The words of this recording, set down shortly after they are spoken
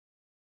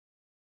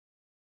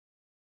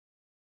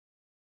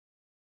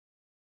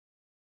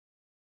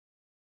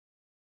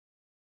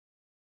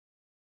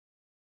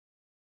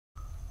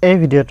এই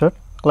ভিডিঅ'টোত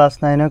ক্লাছ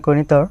 9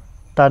 গণিতৰ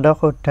দ্বাদশ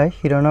অধ্যায়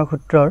হিৰণৰ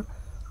সূত্ৰৰ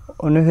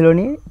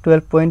অনুশীলনী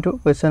 12.2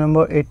 কোৱেশ্চন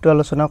নম্বৰ 8 টো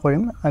আলোচনা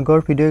কৰিম। আগৰ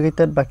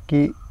ভিডিঅ'কেইটাত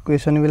বাকি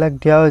কোৱেশ্চনবিলাক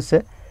দিয়া হৈছে।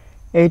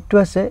 এইটো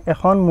আছে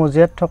এখন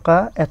মজিয়াত থকা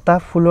এটা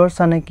ফুলৰ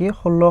চানেকি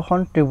 16খন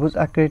ত্ৰিভুজ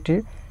আকৃতিৰ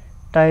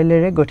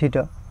টাইলেৰে গঠিত।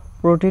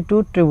 প্ৰতিটো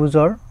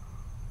ত্ৰিভুজৰ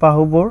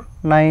বাহুবোৰ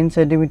 9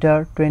 cm,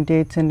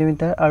 28 cm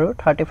আৰু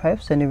 35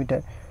 cm।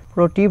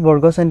 প্ৰতি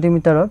বৰ্গ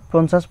সেন্টিমিটাৰত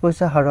 50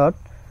 পইচা হাৰত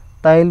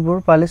টাইলবোৰ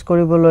পালিশ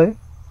কৰিবলৈ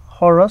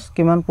খৰচ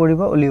কিমান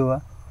পৰিব উলিওৱা।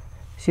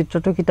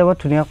 চিত্ৰটো কিতাপত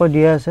ধুনিয়াকৈ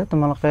দিয়া আছে,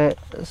 তোমালোকে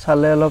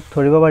চালে অলপ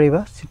ধৰিব পাৰিবা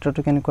চিত্ৰটো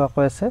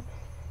কেনেকুৱাকৈ আছে।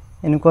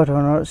 এনেকুৱা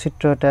ধৰণৰ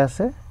চিত্ৰ এটা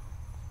আছে,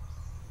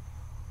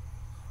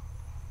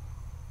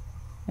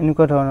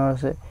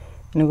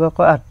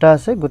 এনেকুৱাকৈ 8টা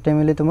আছে, গোটেই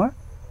মিলি তোমাৰ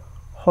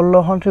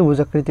 16খন ত্ৰিভুজ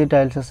আকৃতিৰ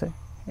টাইলছ আছে।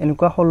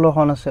 এনেকুৱা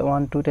 16খন আছে,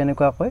 1 2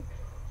 তেনেকুৱাকৈ,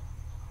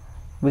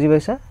 বুজি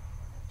পাইছা?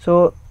 সো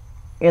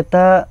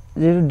এটা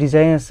যে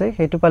ডিজাইন আছে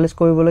সেইটো পালিশ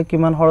কৰিবলৈ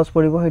কিমান খৰচ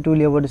পৰিব সেইটো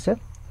উলিয়াব দিছে।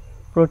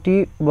 প্ৰতি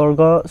বৰ্গ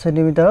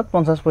সেন্টিমিটাৰত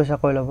 50 পইচা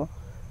কৈ ল'ব।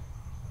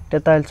 তে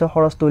টাইলছৰ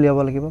খৰচটো উলিয়াব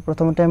লাগিব।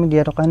 প্ৰথমতে আমি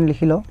দিয়া টকাখিনি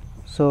লিখি লওঁ।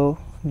 সো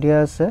দিয়া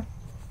আছে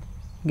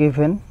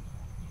গিভেন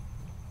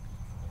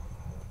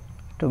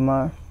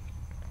তোমাৰ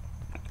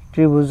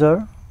ত্ৰিভুজৰ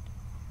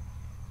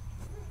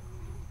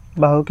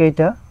বাহু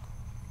কেইটা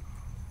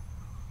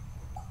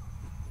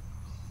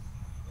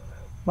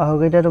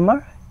তোমাৰ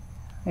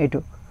এইটো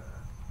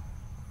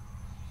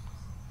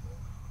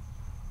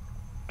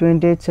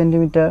 28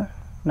 cm,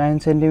 9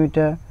 cm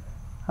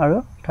আৰু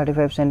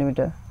 35 cm,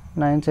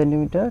 9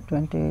 cm,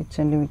 28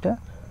 cm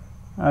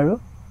আৰু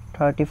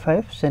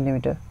 35 cm।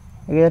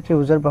 একেটা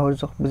ত্ৰিভুজৰ বাহুৰ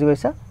জোখ, বুজি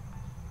পাইছা?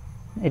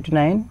 এইটো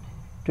 9,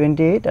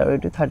 28 আৰু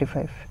এইটো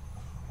 35।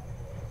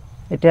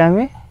 এতিয়া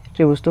আমি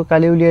ত্ৰিভুজটো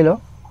কালি উলিয়াই লওঁ।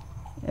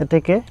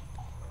 এতেকে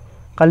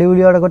কালি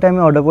উলিওৱাৰ আগতে আমি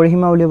অৰ্ধ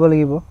পৰিসীমা উলিয়াব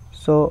লাগিব।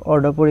 সো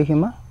অৰ্ধ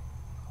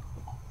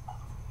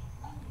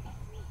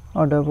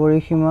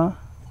পৰিসীমা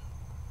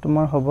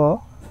তোমাৰ হ'ব,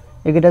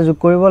 এইকেইটা যোগ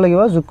কৰিব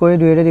লাগিব, যোগ কৰি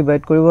 2 ৰে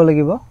ডিভাইড কৰিব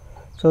লাগিব।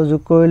 সো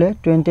যোগ কৰিলে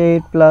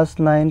 28 +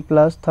 9 +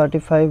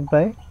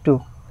 35/2।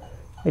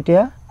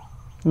 এতিয়া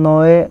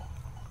 9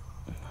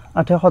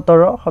 8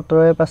 17,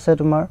 17 5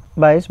 তোমাৰ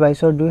 22,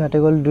 22 2 হাতে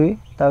গ'ল 2,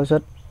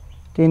 তাৰপিছত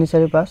 3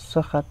 4 5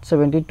 6 7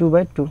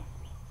 72/2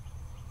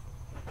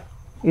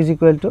 ইজ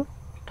ইকুৱেল টু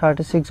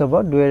 36 হ'ব।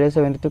 2 ৰে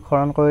 72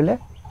 হৰণ কৰিলে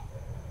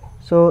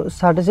সো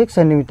 36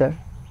 সেন্টিমিটাৰ,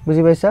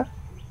 বুজি পাইছা?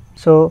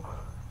 সো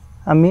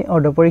আমি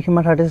অৰ্ধ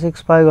পৰিসীমা 36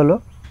 পাই গ'লো।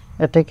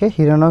 এতেকে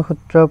হিৰণৰ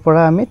সূত্ৰৰ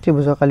পৰা আমি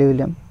ত্ৰিভুজৰ কালি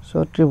উলিয়াম। So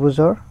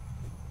ত্ৰিভুজৰ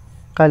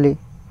Kali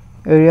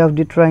area of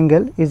the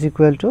triangle is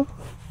equal to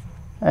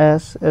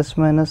s s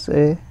minus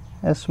a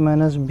s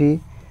minus b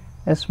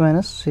s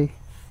minus c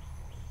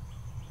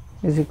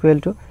is equal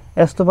to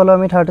s তো পালো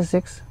আমি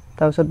 36,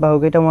 তাৰপিছত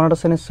বাহুকেইটা মনত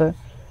আছে নিশ্চয়,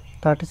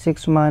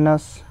 36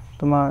 মাইনাছ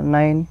তোমাৰ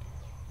 9,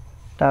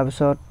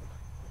 তাৰপিছত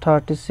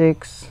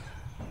 36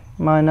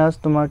 মাইনাছ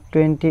তোমাৰ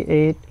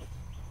 28,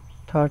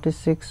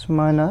 36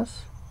 মাইনাছ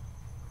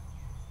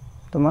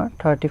তোমাৰ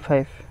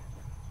 35,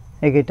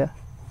 একেইটা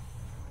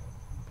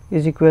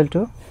ইজ ইকুৱেল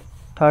টু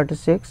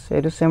 36,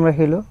 এইটো সেম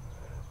ৰাখিলোঁ।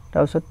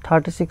 তাৰপিছত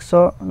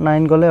 36ৰ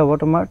 9 গ'লে হ'ব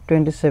তোমাৰ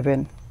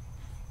 27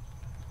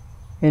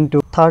 ইনটু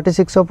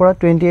 36ৰ পৰা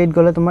 28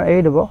 গ'লে তোমাৰ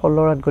 8 হ'ব,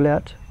 16 8 গ'লে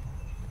 8।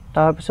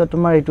 তাৰপিছত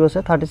তোমাৰ এইটো আছে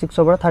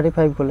 36ৰ পৰা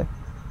 35 গ'লে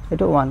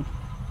এইটো 1।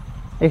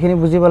 এইখিনি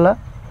বুজি পালা?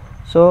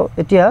 সো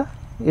এতিয়া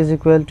ইজ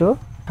ইকুৱেল টু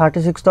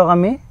 36ক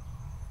আমি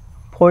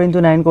 4 ×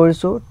 9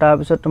 কৰিছোঁ,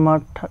 তাৰপিছত তোমাৰ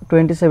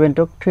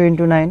 27ক 3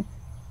 × 9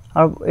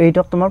 আৰু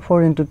 8ক তোমাৰ 4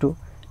 × 2।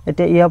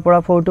 এতিয়া ইয়াৰ পৰা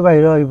 4টো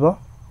বাহিৰ আহিব,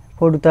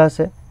 4 দুটা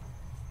আছে,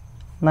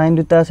 9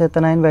 দুটা আছে, এটা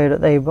 9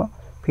 বাহিৰত আহিব,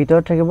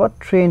 ভিতৰত থাকিব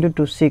 3 ×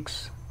 2 6,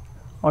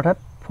 অৰ্থাৎ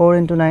 4 ×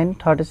 9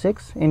 36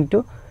 ×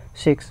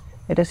 6।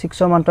 এতিয়া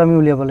 6ৰ মানটো আমি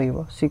উলিয়াব লাগিব।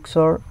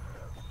 6ৰ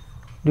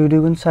 2 2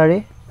 গুণ 4,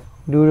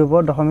 2 ৰ'ব,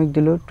 দশমিক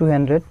দিলোঁ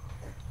 200,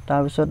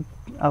 তাৰপিছত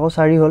আকৌ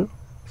 4 হ'ল,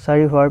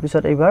 4 হোৱাৰ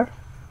পিছত এইবাৰ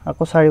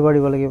আকৌ 4 বাৰ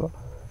দিব লাগিব।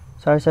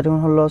 4 4 গুণ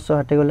 16, 6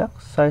 হাতে গ'লে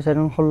 4 4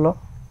 গুণ 16,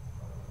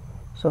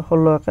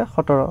 16 একে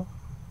 17,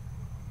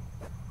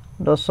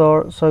 10ৰ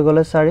 6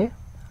 গ'লে 4,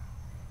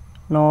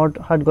 9ৰ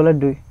 7 গ'লে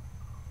 2,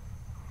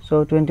 সো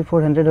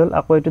 2400 হ'ল।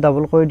 আকৌ এইটো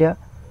ডাবল কৰি দিয়া,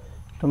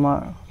 তোমাৰ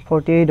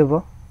 48 হ'ব।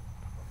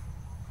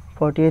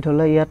 48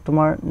 হ'লে ইয়াত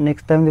তোমাৰ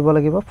নেক্সট টাইম দিব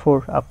লাগিব 4,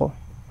 আকৌ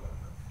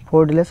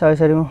 4 দিলে 4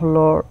 4 গুণ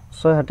 16,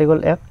 6 হাতে গ'ল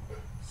 1,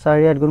 4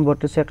 8 গুণ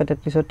 32, 1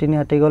 33, 3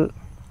 হাতে গ'ল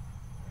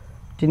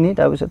 3,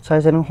 তাৰপিছত 4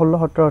 4 গুণ 16,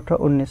 17 18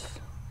 19।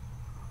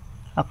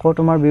 আকৌ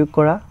তোমাৰ বিয়োগ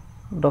কৰা,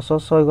 10ৰ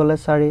 6 গ'লে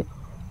 4,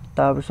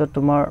 তাৰপিছত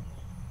তোমাৰ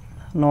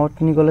 9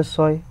 3 গ'লে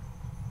 6,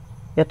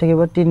 ইয়াত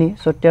থাকিব 3,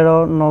 13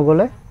 9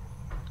 গ'লে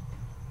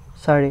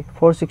 4,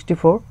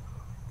 464।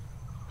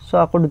 সো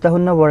আকৌ দুটা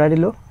শূন্য বঢ়াই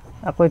দিলোঁ,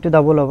 আকৌ এইটো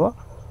ডাবল হ'ব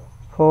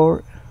 4,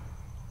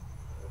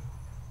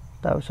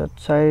 তাৰপিছত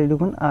 4 2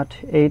 8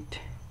 8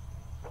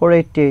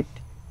 488।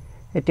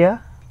 এতিয়া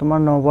তোমাৰ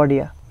 9 বাৰ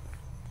দিয়া,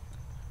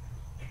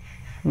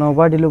 9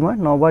 বাৰ দিলোঁ মই।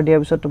 9 বাৰ দিয়াৰ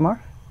পিছত তোমাৰ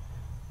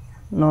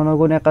 9 9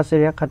 গুণ 81,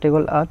 1 হাতে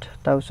গ'ল 8,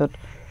 তাৰপিছত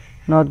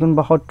 9 গুণ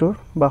 72,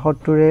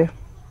 72ৰে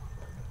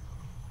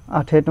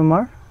 8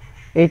 তোমাৰ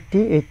 80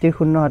 80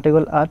 শূন্য হাতে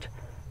গ'ল 8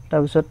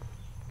 তাৰপিছত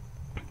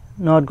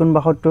 9 গুণ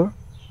 72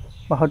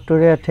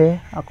 72 8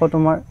 আকৌ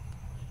তোমাৰ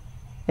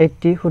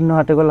 80 শূন্য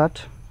হাতে গ'ল 8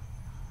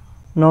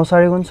 9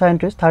 4 গুণ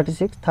 37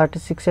 36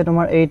 36 এ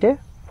তোমাৰ 8 এ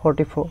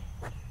 44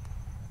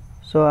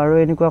 সো আৰু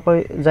এনেকুৱাকৈ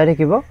যাই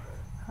থাকিব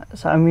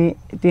আমি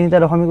তিনিটা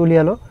দশমিক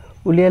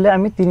উলিয়ালে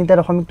আমি তিনিটা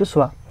দশমিকটো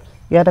চোৱা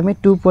ইয়াত আমি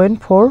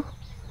 2.4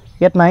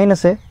 ইয়াত 9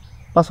 আছে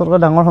পাছতকৈ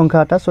ডাঙৰ সংখ্যা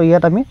এটা সো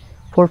ইয়াত আমি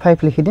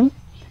 45 লিখি দিম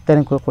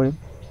তেনেকৈ কৰিম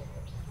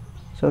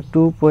সো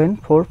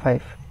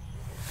 2.45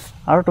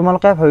 আৰু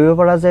তোমালোকে ভাবিব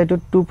পাৰা যে এটো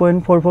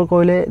 2.44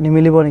 কৰিলে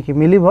নিমিলিব নেকি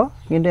মিলিব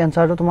কিন্তু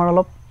এনসাৰটো তোমাৰ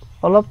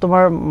অলপ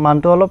তোমাৰ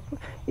মানটো অলপ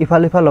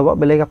ইফাল হ'ব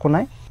বেলেগ একো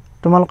নাই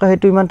তোমালোকে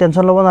হেতু ইমান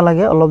টেনচন ল'ব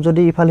নালাগে অলপ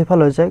যদি ইফাল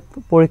হৈ যায়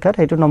পৰীক্ষাত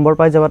হেতু নম্বৰ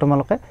পাই যাবা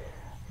তোমালোকে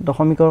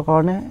দশমিকৰ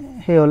কাৰণে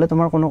হে হলে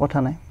তোমাৰ কোনো কথা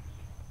নাই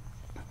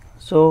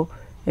সো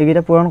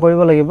এগিটা পূৰণ কৰিব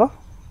লাগিব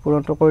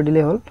পূৰণটো কৰি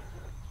দিলে হ'ল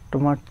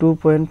তোমাৰ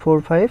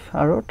 2.45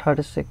 আৰু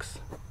 36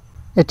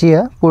 এতিয়া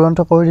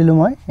পূৰণটো কৰি দিলো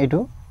মই এটো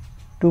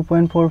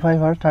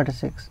 2.45 আৰু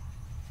 36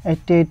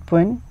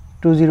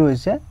 88.20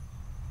 হৈছে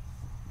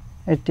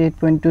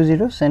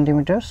 88.20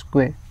 সেন্টিমিটাৰ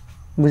স্কয়াৰ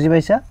বুজি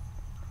পাইছা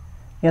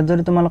ইয়াত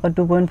যদি তোমালোকে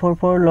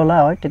 2.44 ললা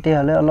হয় তেতিয়া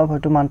হলে অলপ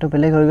হয়তো মানটো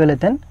বেলেগ হৈ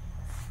গলেতেন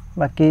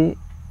বাকি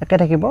একে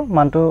থাকিব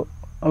মানটো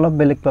অলপ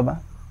বেলেগ পাবা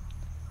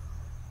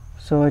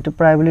সো এটো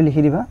প্ৰায় বুলি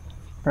লিখি দিবা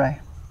প্ৰায়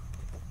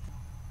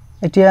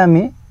এতিয়া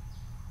আমি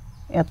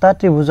এটা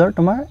ত্ৰিভুজৰ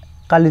তোমাৰ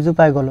কালিজু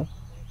পাই গলো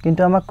কিন্তু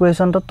আমাৰ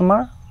কোৱেশ্যনটো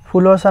তোমাৰ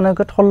ফুলৰ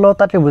চানকত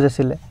 16টা ত্ৰিভুজ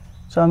আছিল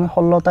সো আমি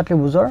 16টা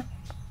ত্ৰিভুজৰ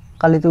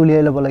কালিটো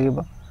উলিয়াই ল'ব লাগিব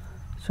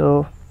সো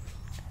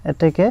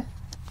এতেকে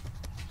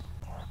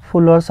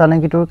ফুলৰ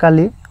চানকিটোৰ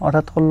কালি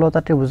অৰ্থাৎ 16টা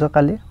ত্ৰিভুজৰ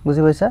কালি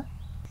বুজি পাইছা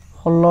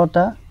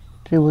 16টা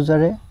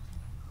ত্ৰিভুজৰে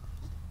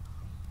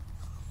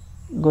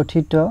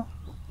গঠিত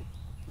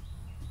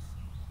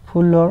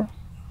ফুলৰ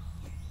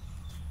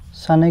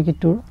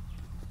চানকিটোৰ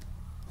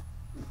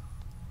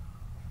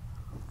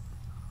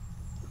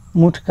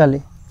মুঠ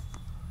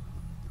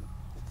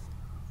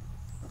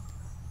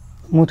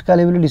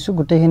কালি বুলি দিছো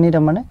গুটেখিনি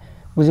তাৰ মানে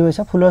বুজি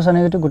পাইছা ফুলৰ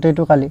চানকিটো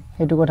গুটেটো কালি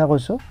হেতু কথা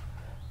কৈছো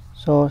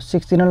সো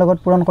 16 লগত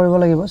পূৰণ কৰিব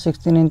লাগিব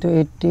 16 *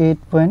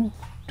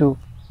 88.2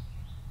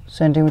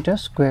 সেন্টিমিটাৰ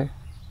স্কয়াৰ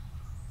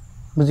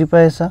বুজি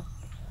পাইছা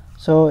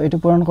সো এটো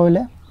পূৰণ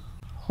কৰিলে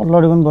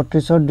 16 গুণ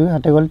 32 2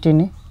 হাতে গ'ল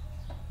 3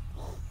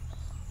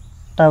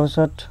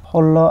 তাৰপিছত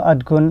 16 8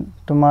 গুণ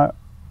তোমাৰ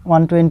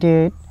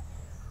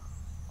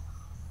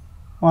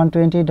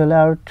 128 হলে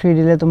আৰু 3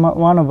 দিলে তোমাৰ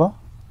 1 হ'ব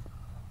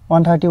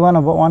 131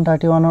 হ'ব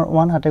 131 ৰ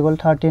 1 হাতে গ'ল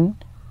 13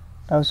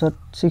 তাৰপিছত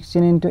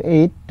 16 *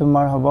 8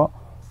 তোমাৰ হ'ব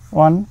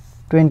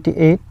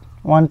 128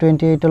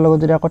 128 ৰ লগত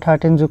যদি আকৌ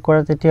 13 যোগ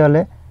কৰা তেতিয়া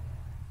হলে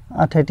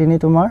 8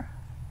 তোমাৰ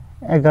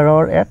 11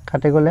 ৰ 1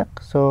 হাতে গ'ল 1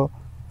 সো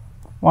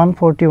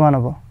 141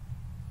 হ'ব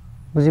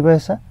বুজি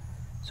পাইছা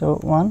সো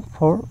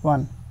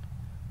 141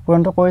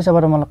 পূৰণটো কৰি চাবা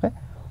তোমালোকে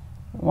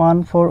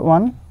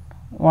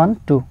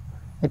 14112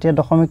 এতিয়া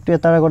দশমিকটো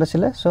এটাৰ আগত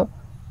আছিল সো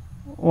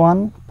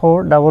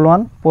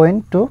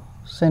 1411.2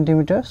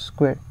 সেন্টিমিটাৰ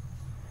স্কয়াৰ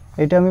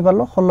এটা আমি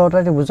পালো 16টা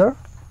ত্ৰিভুজৰ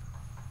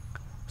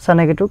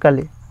চানকিটোৰ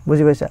কালি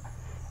বুজি পাইছা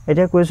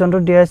এতিয়া কোৱেশ্যনটো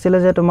দিয়া আছিল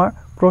যে তোমাৰ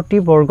প্ৰতি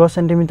বৰ্গ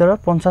সেন্টিমিটাৰত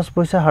 50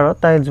 পইচা হাৰত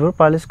টাইলছবোৰ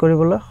পালিশ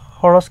কৰিবলৈ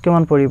খৰচ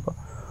কিমান পৰিব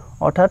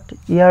অৰ্থাৎ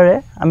ইয়াৰে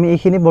আমি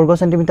এইখিনি বৰ্গ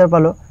সেন্টিমিটাৰ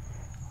পালো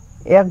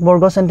 1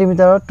 বৰ্গ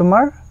সেন্টিমিটাৰত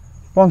তোমাৰ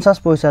 50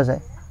 পইচা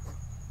যায়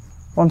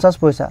 50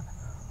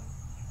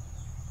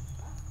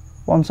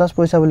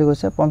 পইচা বুলি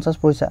কৈছে 50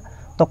 পইচা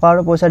টকা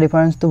আৰু পইচা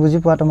ডিফাৰেন্সটো বুজি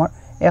পোৱা তোমাৰ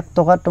 1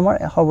 টকাত তোমাৰ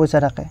 100 পইচা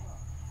থাকে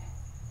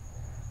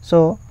সো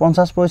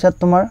 50 পইচাত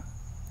তোমাৰ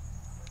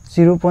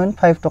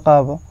 0.5 টকা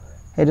হ'ব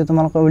হেতু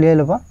তোমালোকে উলিয়াই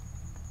লবা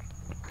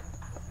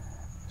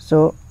সো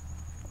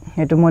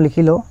হেতু মই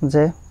লিখিলো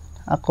যে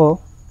আকৌ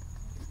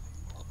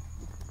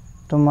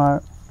তোমাৰ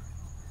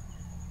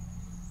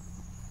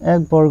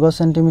 1 বৰ্গ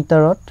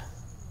সেন্টিমিটাৰত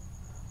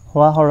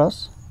হোৱা খৰচ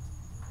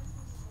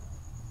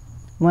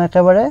মই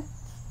একেবাৰে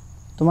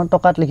তোমাৰ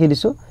টকাত লিখি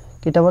দিছো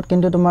কিতাপত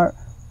কিন্তু তোমাৰ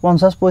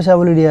 50 পইচা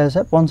বুলি দিয়া আছে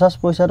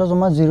 50 পইচাটো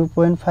তোমাৰ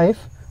 0.5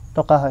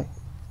 টকা হয়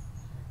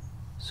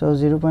সো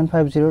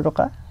 0.50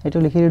 টকা এটো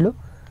লিখি দিলো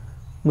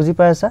বুজি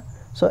পাইছা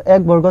সো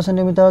 1 বৰ্গ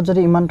সেন্টিমিটাৰত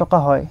যদি ইমান টকা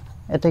হয়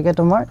এতেকে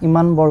তোমাৰ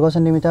ইমান বৰ্গ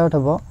সেন্টিমিটাৰত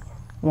হ'ব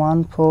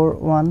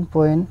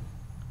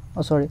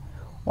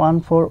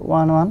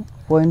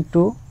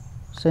 1411.2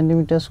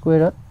 সেন্টিমিটাৰ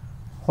স্কয়াৰত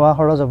হোৱা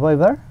খৰচ হ'ব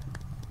এবাৰ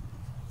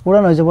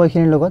পূৰণ হৈ যাব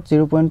এইখিনিৰ লগত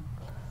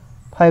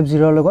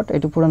 0.50 ৰ লগত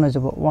এটো পূৰণ হৈ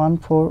যাব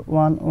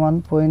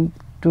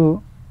 1411.2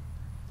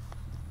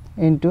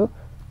 into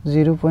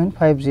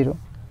 0.50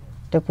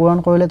 তে পূৰণ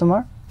কৰিলে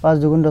তোমাৰ 5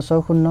 * 2 =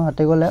 10 শূন্য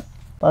হাতে গ'ল 1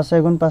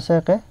 5 * 1 = 5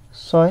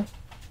 6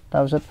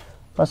 তাৰপিছত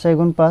 5 *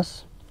 1 = 5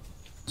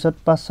 পিছত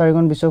 5 * 4 =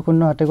 20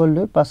 শূন্য হাতে গ'ল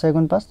 2 5 *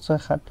 1 = 5 6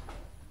 7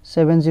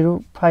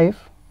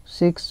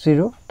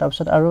 70560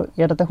 তাৰপিছত আৰু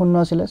ইয়াত এটা শূন্য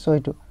আছিল সো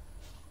এটো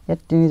ইয়াত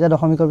তিনিটা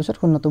দশমিকৰ পিছত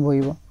শূন্যটো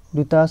বহিব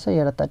দুটা আছে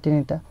ইয়াত এটা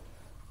তিনিটা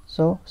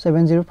সো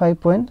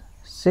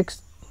 705.6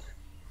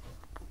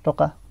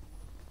 টকা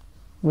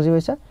বুজি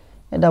পাইছা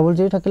এ ডাবল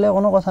জিৰো থাকিলে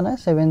কোনো কথা নাই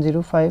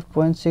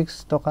 705.6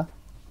 টকা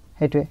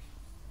হেতুৱে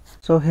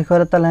সো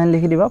শেষত এটা লাইন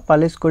লিখি দিবা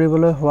পালিশ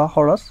কৰিবলৈ হোৱা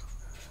খৰচ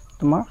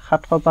তোমাৰ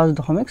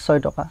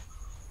 705.6 টকা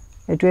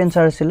এটো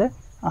এনসাৰ আছিল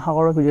আশা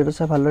কৰো ভিডিওটো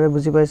চাই ভালদৰে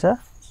বুজি পাইছা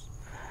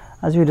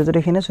আজি ভিডিওটো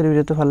দেখিনে যদি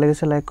ভিডিওটো ভাল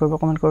লাগিছে লাইক কৰিবা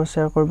কমেন্ট কৰিবা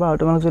শেয়াৰ কৰিবা আৰু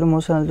তোমালোক যদি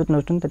মোৰ চেনেলটোত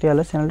নতুন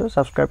তেতিয়ালে চেনেলটো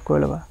সাবস্ক্ৰাইব কৰি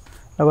লবা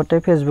লগতে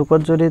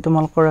ফেসবুকত যদি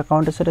তোমালোকৰ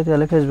একাউন্ট আছে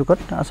তেতিয়ালে ফেসবুকত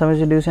আসামিজ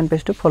এডুকেশ্যন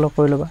পেজটো ফলো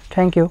কৰি লবা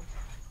থ্যাংক ইউ